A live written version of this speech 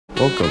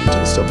Welcome to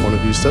the Step 1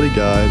 of You study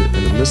guide,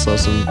 and in this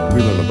lesson,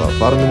 we learn about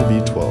vitamin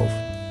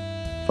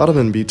B12.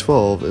 Vitamin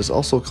B12 is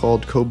also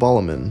called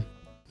cobalamin.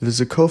 It is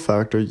a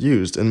cofactor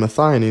used in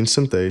methionine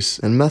synthase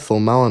and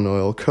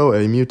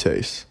methylmalonyl-CoA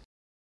mutase.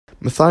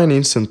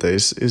 Methionine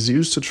synthase is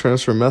used to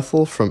transfer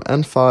methyl from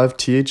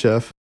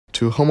N5-THF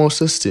to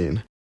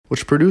homocysteine,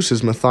 which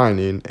produces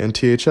methionine and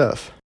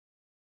THF.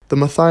 The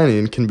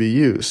methionine can be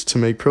used to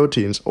make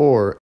proteins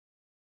or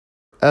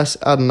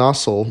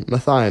S-adenosyl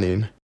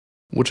methionine,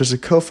 which is a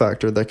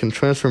cofactor that can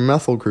transfer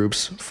methyl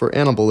groups for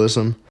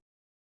anabolism,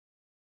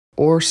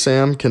 or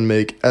SAM can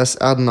make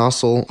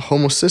S-adenosyl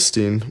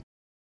homocysteine,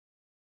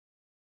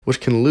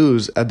 which can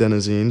lose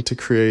adenosine to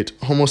create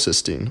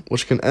homocysteine,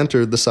 which can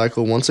enter the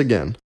cycle once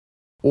again,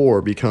 or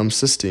become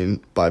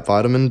cysteine by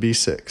vitamin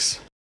B6.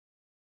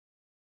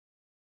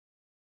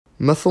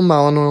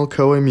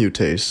 Methylmalonyl-CoA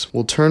mutase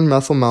will turn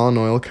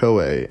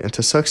methylmalonyl-CoA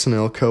into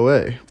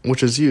succinyl-CoA,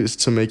 which is used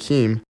to make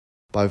heme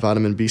by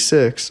vitamin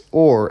B6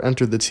 or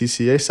enter the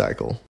TCA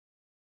cycle.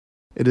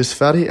 It is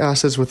fatty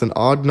acids with an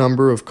odd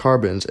number of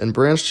carbons and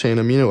branched-chain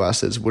amino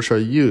acids which are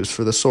used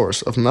for the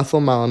source of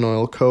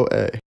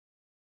methylmalonyl-CoA.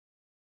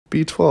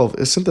 B12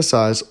 is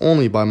synthesized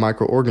only by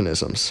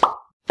microorganisms.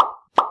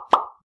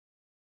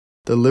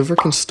 The liver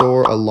can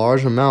store a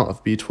large amount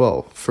of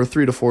B12 for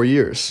 3 to 4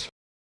 years.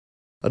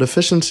 A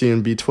deficiency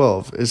in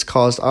B12 is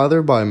caused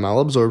either by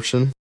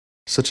malabsorption,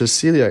 such as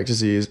celiac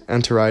disease,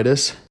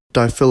 enteritis,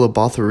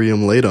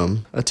 diphyllobothrium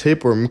latum, a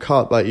tapeworm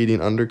caught by eating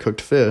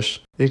undercooked fish,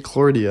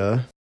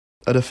 achlorhydria,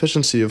 a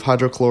deficiency of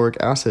hydrochloric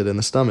acid in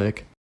the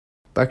stomach,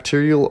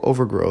 bacterial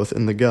overgrowth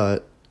in the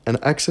gut, and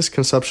excess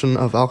consumption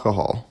of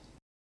alcohol.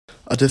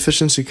 A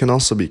deficiency can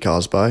also be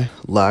caused by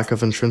lack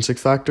of intrinsic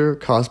factor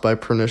caused by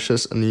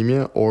pernicious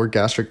anemia or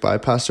gastric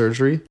bypass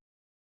surgery,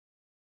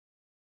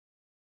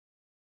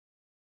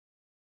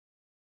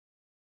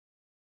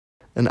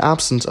 an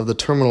absence of the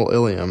terminal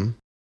ileum.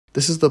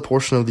 This is the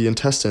portion of the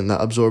intestine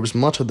that absorbs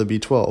much of the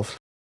B12.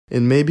 It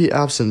may be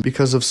absent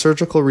because of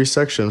surgical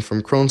resection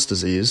from Crohn's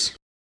disease.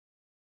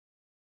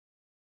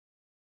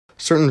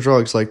 Certain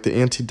drugs like the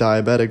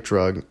anti-diabetic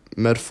drug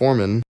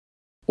metformin,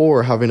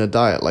 or having a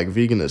diet like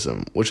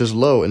veganism, which is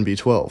low in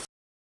B12.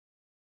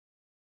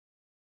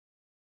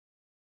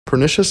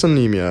 Pernicious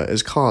anemia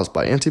is caused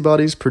by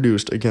antibodies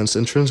produced against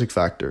intrinsic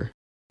factor.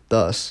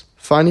 Thus,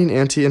 finding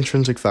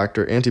anti-intrinsic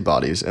factor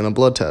antibodies in a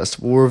blood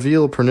test will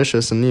reveal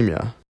pernicious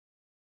anemia.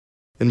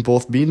 In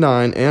both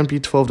B9 and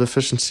B12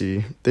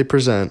 deficiency, they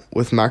present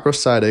with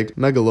macrocytic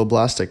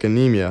megaloblastic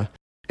anemia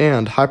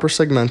and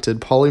hypersegmented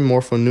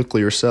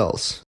polymorphonuclear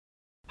cells.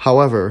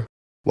 However,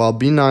 while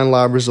B9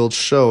 lab results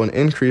show an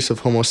increase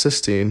of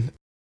homocysteine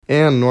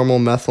and normal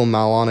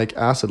methylmalonic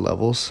acid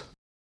levels,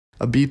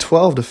 a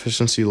B12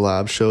 deficiency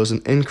lab shows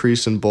an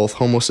increase in both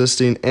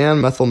homocysteine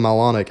and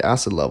methylmalonic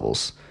acid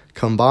levels,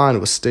 combined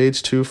with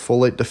stage 2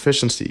 folate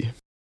deficiency.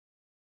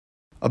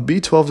 A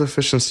B12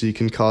 deficiency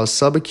can cause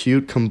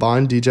subacute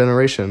combined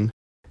degeneration,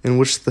 in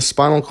which the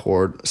spinal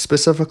cord,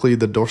 specifically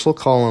the dorsal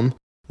column,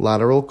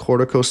 lateral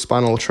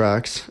corticospinal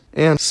tracts,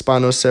 and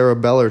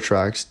spinocerebellar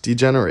tracts,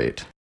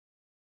 degenerate.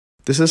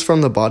 This is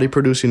from the body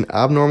producing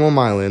abnormal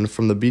myelin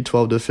from the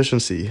B12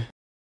 deficiency.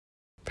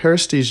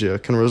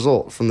 Paresthesia can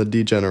result from the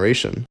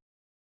degeneration.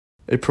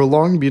 A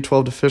prolonged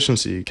B12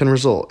 deficiency can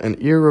result in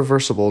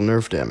irreversible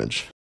nerve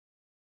damage.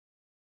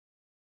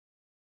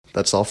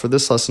 That's all for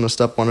this lesson of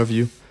Step 1 of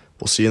You.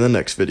 We'll see you in the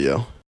next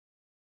video.